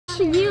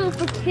you.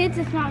 For kids,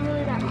 it's not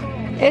really that cold.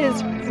 It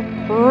is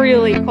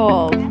really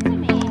cold. That's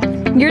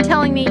amazing. You're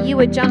telling me you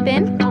would jump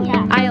in? Oh,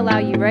 yeah. I allow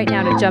you right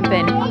now to jump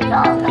in.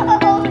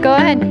 No. Go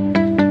ahead.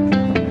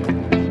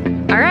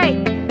 All right,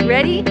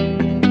 ready?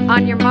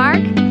 On your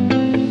mark,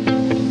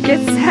 get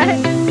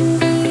set,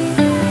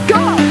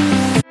 go!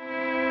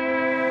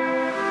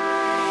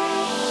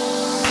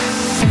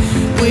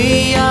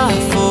 We are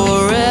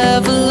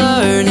forever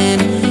learning,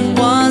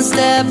 one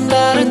step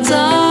at a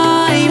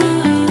time.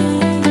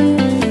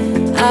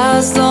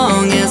 As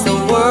long as the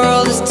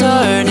world is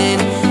turning,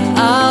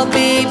 I'll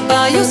be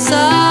by your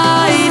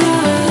side.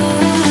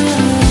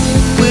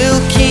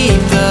 We'll keep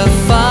the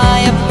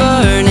fire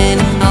burning,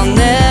 I'll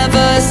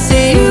never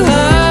see you hurt.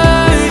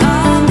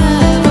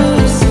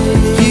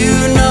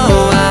 You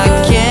know I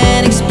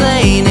can't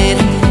explain it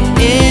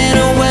in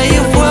a way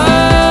of words.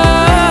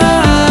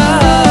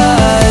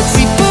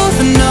 We both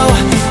know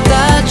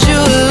that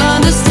you'll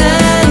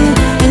understand,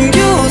 and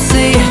you'll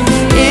see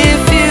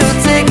if you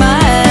take my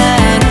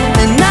hand,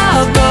 and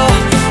I'll go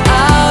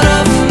out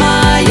of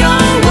my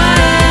own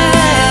way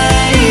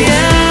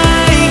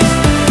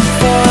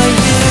for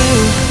you.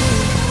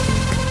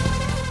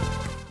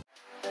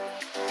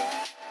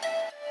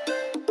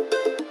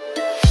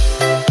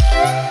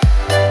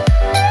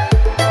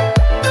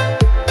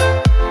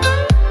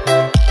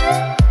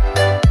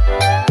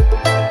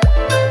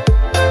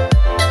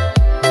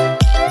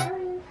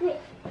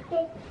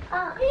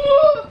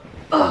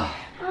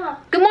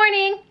 Good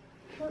morning.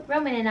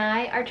 Roman and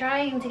I are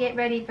trying to get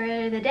ready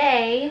for the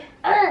day.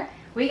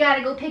 We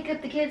gotta go pick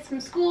up the kids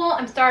from school.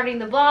 I'm starting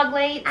the vlog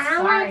late.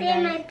 I want to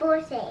do my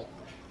birthday.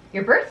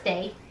 Your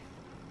birthday?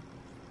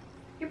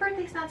 Your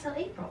birthday's not till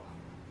April.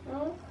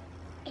 No,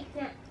 it's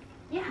not.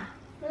 Yeah.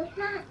 No, it's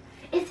not.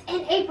 It's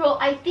in April.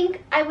 I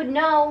think I would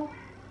know.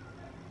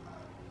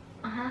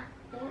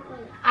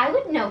 I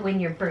would know when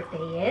your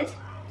birthday is.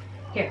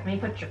 Here, let me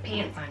put your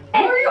pants on you.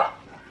 Hurry up!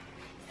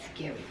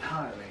 Scary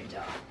Power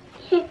Ranger.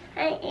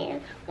 I am.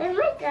 Where's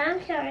my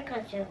dinosaur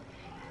costume?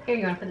 Here,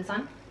 you want to put this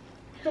on?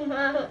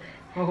 Mom.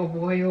 Oh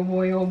boy, oh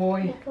boy, oh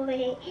boy.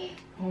 Boy.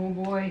 Oh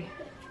boy.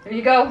 There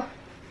you go.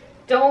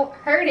 Don't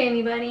hurt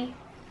anybody.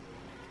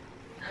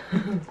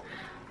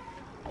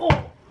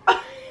 Oh.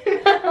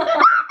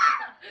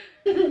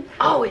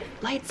 Oh, it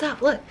lights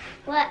up. Look.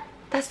 What?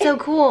 That's so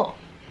cool.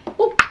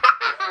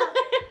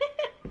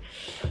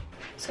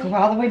 Let's go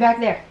all the way back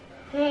there.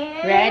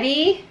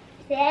 Ready?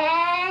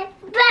 Set.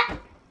 Back.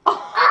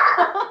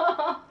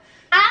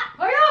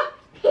 Hurry up.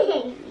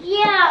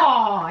 Yeah.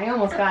 Oh, I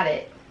almost got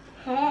it.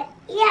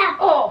 Yeah.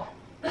 Oh.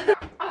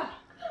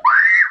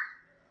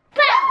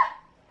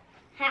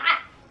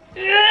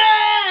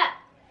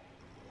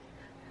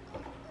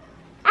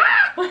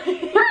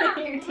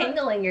 You're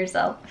tangling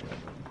yourself.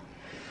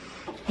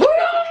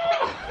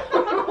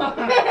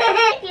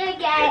 You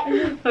get.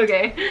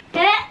 Okay.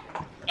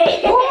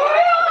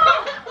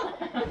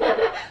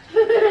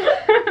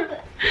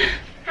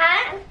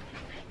 Huh?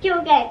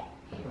 You get.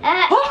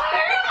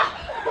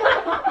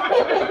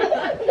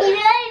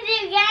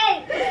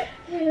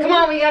 Come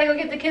on, we gotta go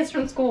get the kids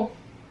from school.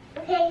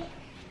 Okay.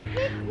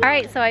 All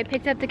right, so I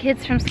picked up the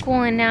kids from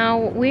school and now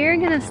we're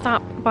gonna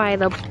stop by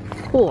the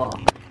pool.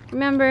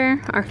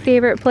 Remember our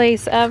favorite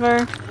place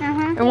ever?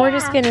 And we're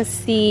just gonna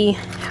see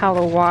how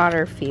the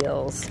water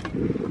feels.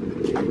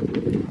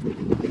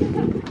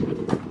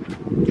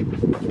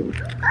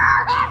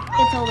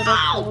 It's a little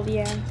cold,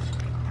 yeah.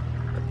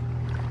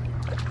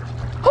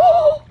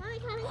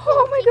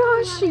 Oh my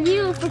gosh. For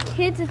you, for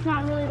kids, it's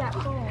not really that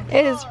cold.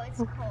 It is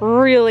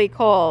really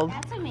cold.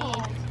 That's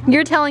amazing.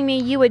 You're telling me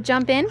you would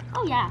jump in?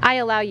 Oh, yeah. I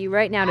allow you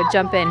right now to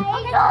jump in.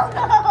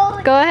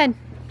 Go. Go ahead.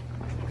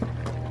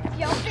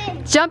 Jump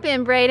in. Jump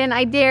in, Brayden.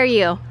 I dare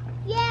you.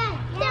 Yeah.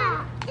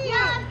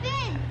 Jump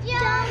in.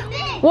 Jump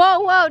in.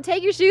 Whoa, whoa.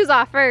 Take your shoes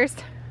off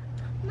first.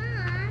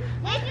 Mom,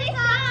 take this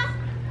off.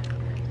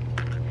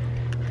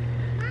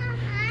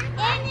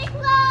 And it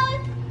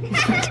closed.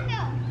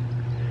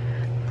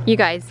 You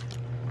guys,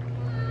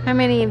 how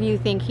many of you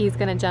think he's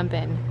going to jump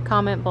in?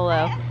 Comment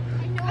below. I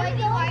have no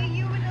idea why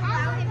you would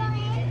allow him to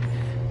do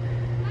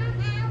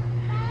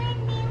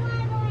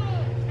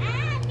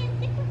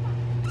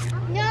this.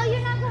 No,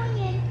 you're not going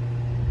in.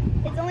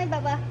 It's only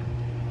Bubba.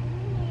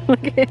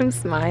 Look at him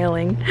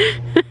smiling.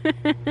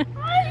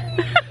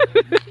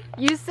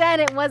 You said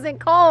it wasn't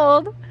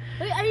cold.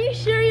 Wait, are you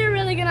sure you're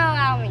really gonna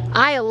allow me?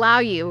 I allow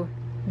you.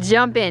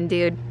 Jump in,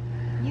 dude.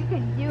 You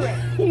can do it.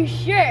 You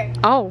sure?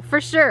 Oh,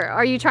 for sure.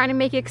 Are you trying to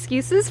make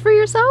excuses for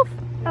yourself?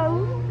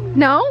 Oh.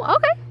 No?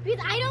 Okay.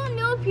 Because I don't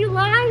know if you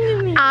lied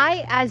to me.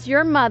 I, as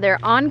your mother,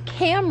 on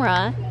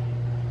camera,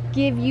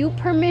 give you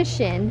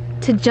permission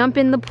to jump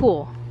in the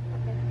pool.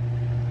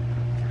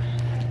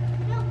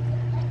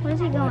 Where's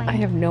he going? I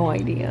have no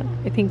idea.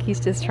 I think he's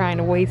just trying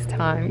to waste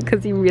time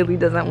because he really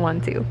doesn't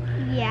want to.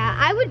 Yeah,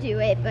 I would do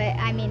it, but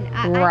I mean,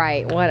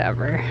 Right,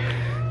 whatever.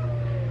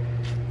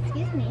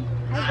 Excuse me.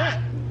 I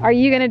would. Are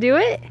you gonna do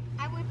it?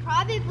 I would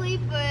probably,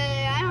 but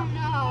I don't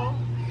know.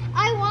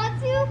 I want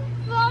to,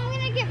 but I'm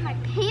gonna get my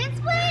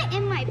pants wet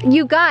and my...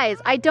 You guys,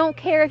 I don't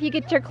care if you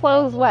get your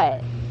clothes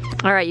wet.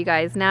 All right, you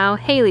guys, now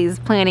Haley's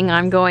planning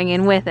on going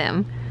in with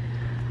him.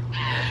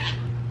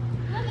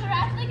 Look, we're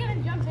actually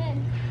gonna jump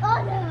in.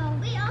 Oh no.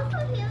 Wait, also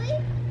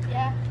Haley?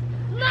 Yeah.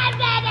 My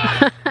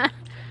bad.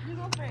 You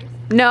go first.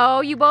 No,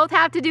 you both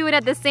have to do it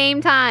at the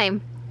same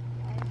time.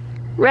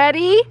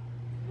 Ready?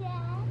 Yeah.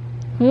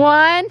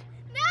 1.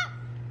 No.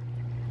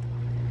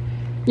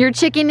 You're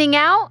chickening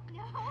out?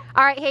 No.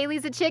 All right,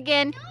 Haley's a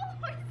chicken. No.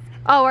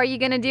 Oh, are you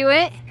gonna do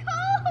it?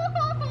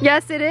 Cold.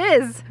 Yes, it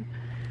is.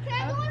 Can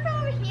I go in from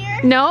over here?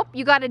 Nope,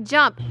 you gotta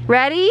jump.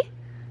 Ready?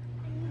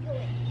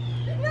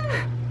 No.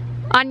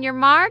 On your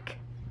mark,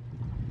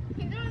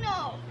 I don't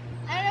know.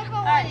 I don't know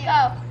if I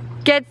want to.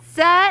 get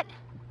set.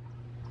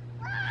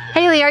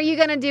 Haley, are you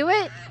gonna do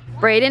it?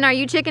 Brayden, are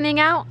you chickening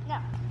out? No.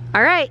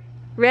 All right,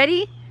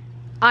 ready?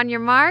 On your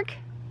mark,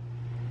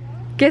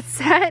 get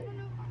set,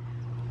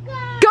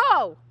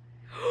 go!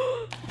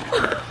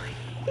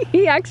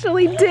 He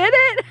actually did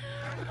it.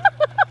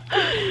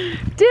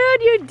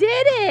 Dude, you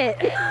did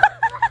it.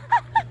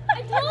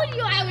 I told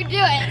you I would do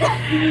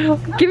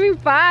it. Give me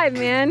 5,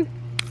 man.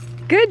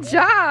 Good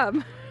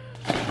job.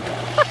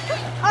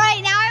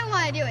 Alright, now I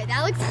want to do it.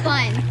 That looks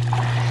fun.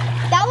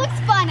 That looks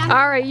fun.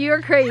 All right,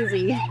 you're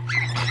crazy. I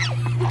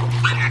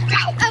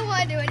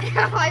want to do it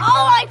now.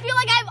 I feel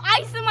like I have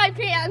ice in my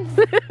pants.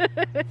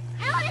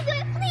 I want to do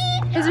it,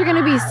 please. Because you're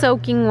gonna be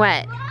soaking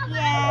wet.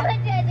 Yeah.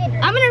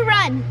 I'm going to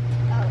run.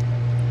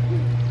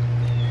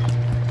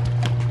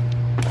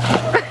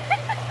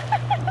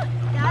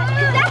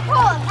 Is that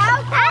cold?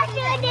 How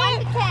good is 1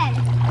 to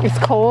 10? It's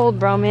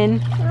cold,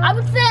 Roman. I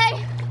would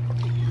say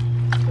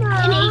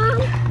an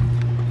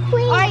 8.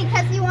 Alright,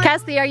 Kessie, you want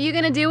Kesley, are you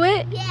gonna do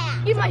it?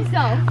 Yeah. Be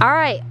myself. All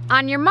right,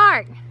 on your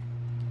mark.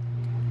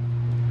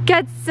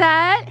 Get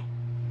set.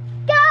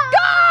 Go!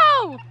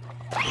 Go!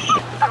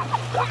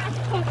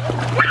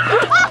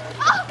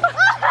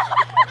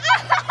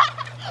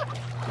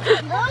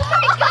 Oh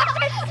my God,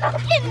 it's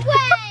fucking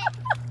wet!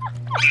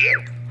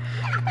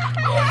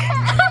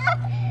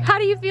 How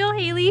do you feel,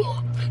 Haley? I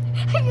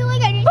feel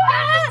like I just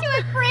jumped into a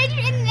fridge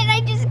and then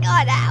I just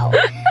got out.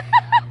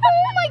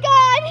 Oh my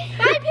God!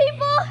 Bye,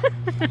 people!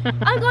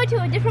 I'm going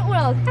to a different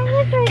world.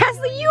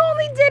 Kesley, you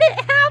only did it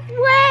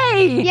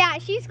halfway. Yeah,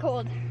 she's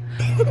cold.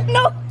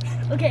 No.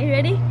 Okay,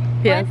 ready?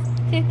 Yes.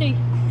 1, 2, 3.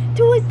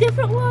 To a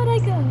different world I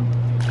go.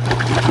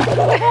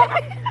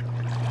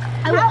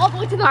 I will all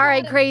go to the All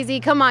right, crazy.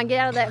 Come on, get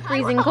out of that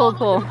freezing cold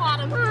pool.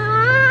 bottom.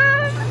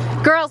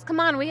 Girls, come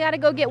on. We gotta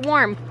go get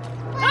warm.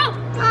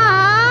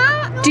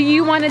 Oh. Do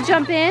you want to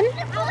jump in?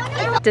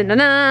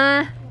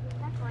 Da-na-na.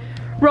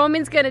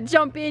 Roman's gonna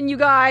jump in, you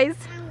guys.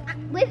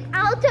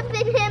 I'll jump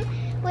in him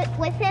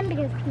with him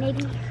because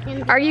maybe.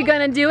 Are you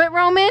gonna do it,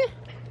 Roman?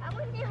 I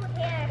wouldn't do it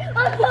here.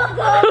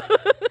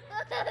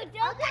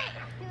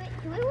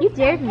 You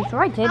dared me, so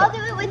I did I'll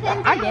do it with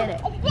him. I did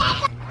it.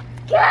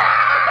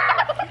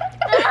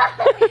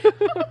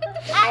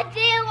 I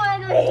did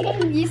want to go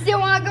in. You still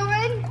want to go in?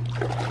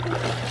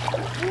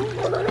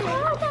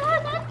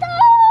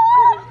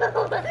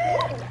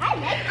 I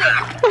like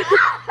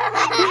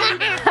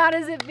it. How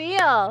does it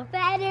feel?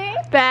 Better.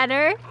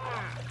 Better?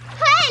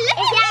 Hey, look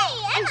at me.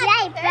 It's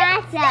like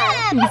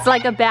bathtub. It's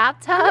like a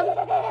bathtub?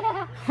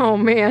 Oh,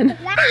 man.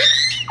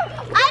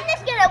 I'm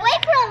just going to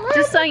wait for a little.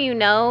 Just so you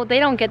know, they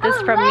don't get this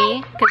from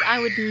me because I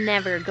would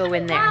never go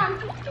in there.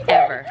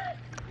 Ever.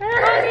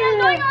 I'm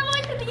going all the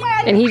way to the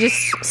end. And he just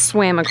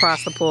swam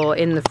across the pool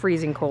in the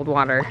freezing cold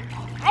water.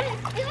 I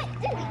didn't do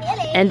it. Didn't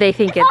really. And they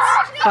think it's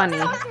funny.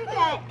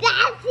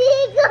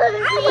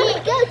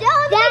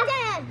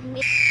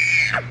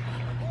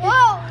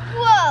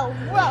 Whoa,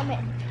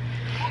 Roman.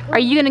 Are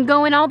you gonna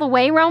go in all the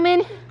way,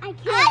 Roman? I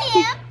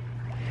am.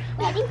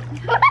 Ready?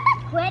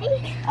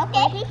 Ready?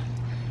 Okay.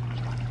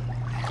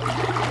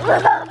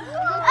 That's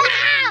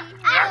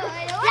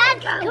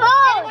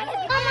cold.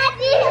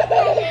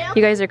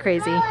 You guys are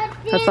crazy.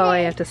 That's all I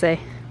have to say.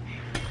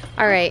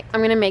 All right,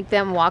 I'm gonna make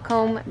them walk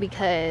home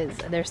because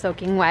they're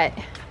soaking wet.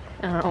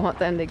 I don't want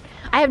them to.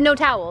 I have no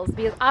towels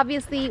because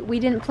obviously we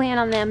didn't plan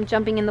on them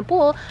jumping in the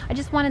pool. I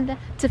just wanted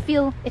to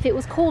feel if it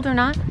was cold or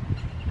not.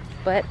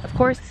 But of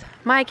course,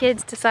 my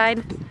kids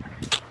decide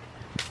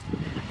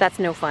that's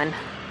no fun.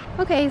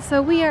 Okay,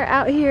 so we are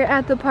out here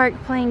at the park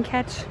playing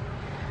catch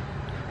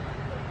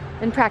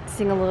and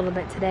practicing a little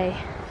bit today.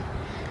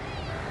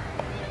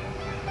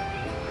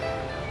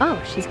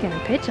 Oh, she's gonna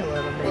pitch a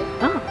little bit.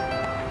 Oh.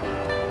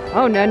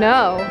 Oh, no,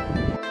 no.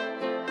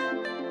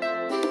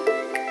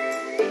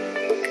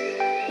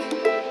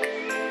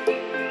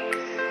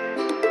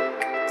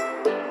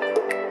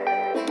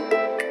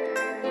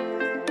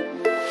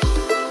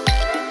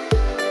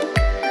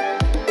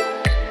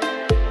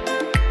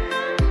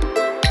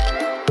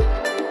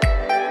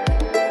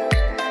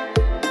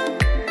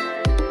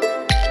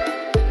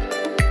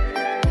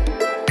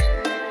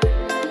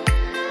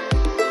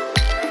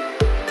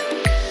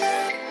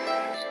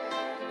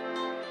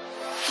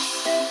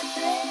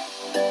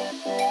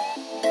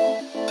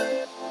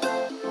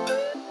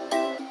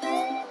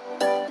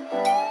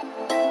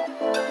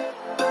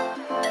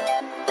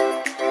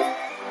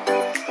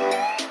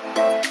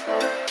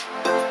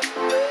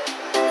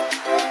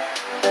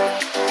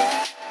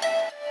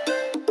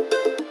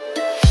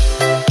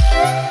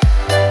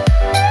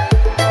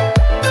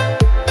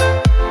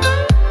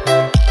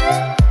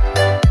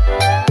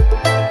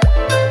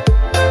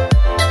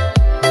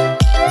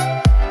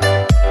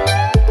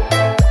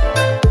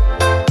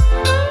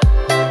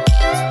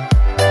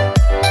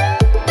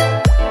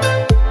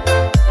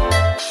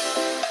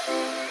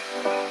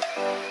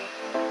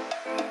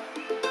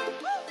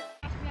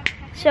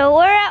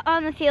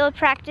 field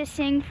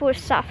practicing for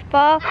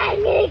softball.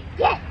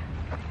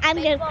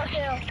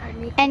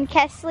 And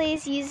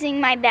Kesley's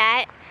using my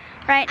bat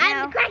right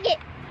now.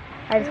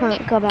 I just want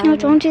to go batting. No,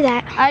 don't do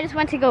that. I just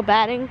went to go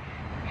batting.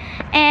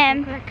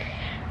 And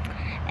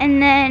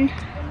then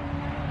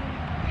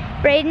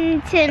Braden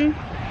and Tim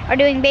are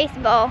doing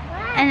baseball.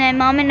 And then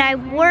Mom and I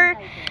were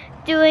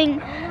doing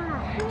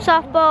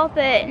softball,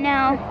 but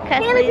now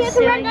Kesley's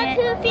doing it.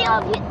 To the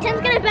field.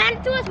 Tim's gonna bat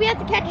it to us. We have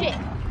to catch it.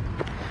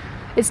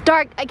 It's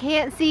dark. I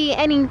can't see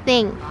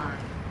anything.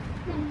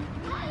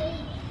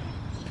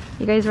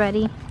 You guys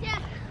ready? Yeah.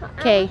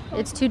 Okay,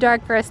 it's too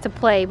dark for us to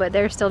play, but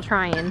they're still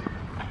trying.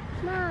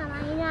 Mom,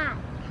 I'm not.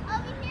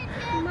 Over here,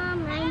 Tim.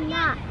 Mom, I'm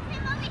not.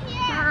 Tim, over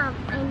here. Mom,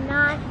 I'm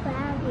not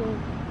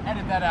batting.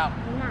 Edit that out.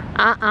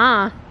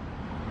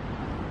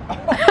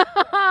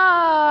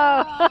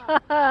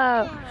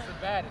 It's so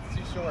bad, it's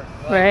too short.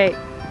 Right.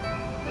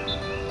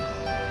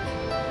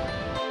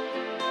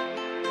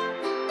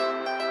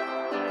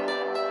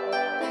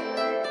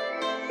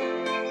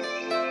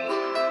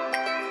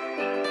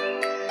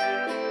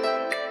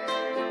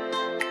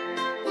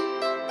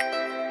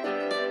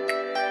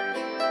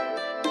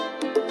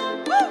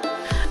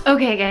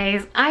 Okay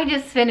guys, I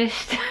just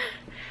finished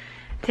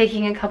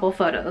taking a couple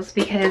photos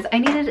because I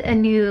needed a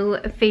new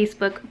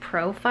Facebook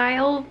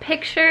profile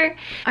picture.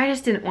 I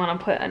just didn't want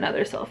to put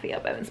another selfie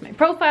up as my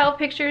profile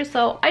picture,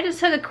 so I just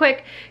took a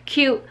quick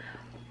cute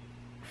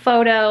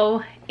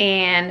photo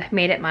and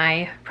made it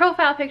my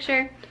profile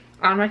picture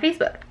on my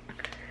Facebook.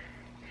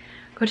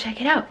 Go check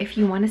it out if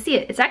you want to see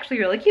it. It's actually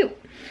really cute.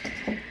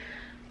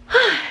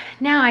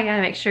 Now I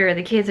gotta make sure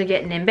the kids are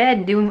getting in bed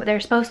and doing what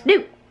they're supposed to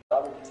do.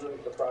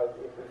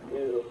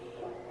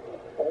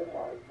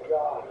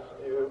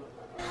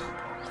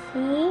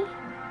 See?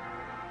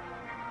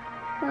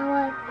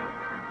 Now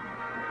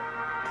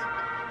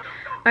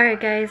Alright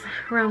guys,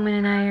 Roman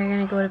and I are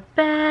gonna go to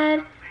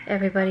bed.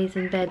 Everybody's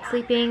in bed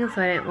sleeping,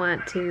 so I didn't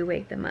want to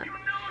wake them up.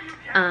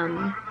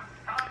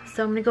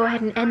 So I'm gonna go ahead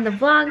and end the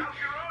vlog.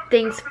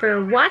 Thanks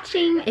for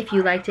watching. If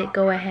you liked it,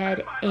 go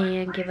ahead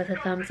and give us a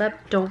thumbs up.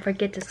 Don't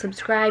forget to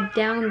subscribe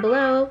down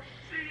below.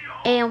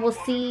 And we'll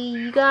see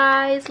you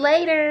guys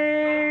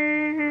later.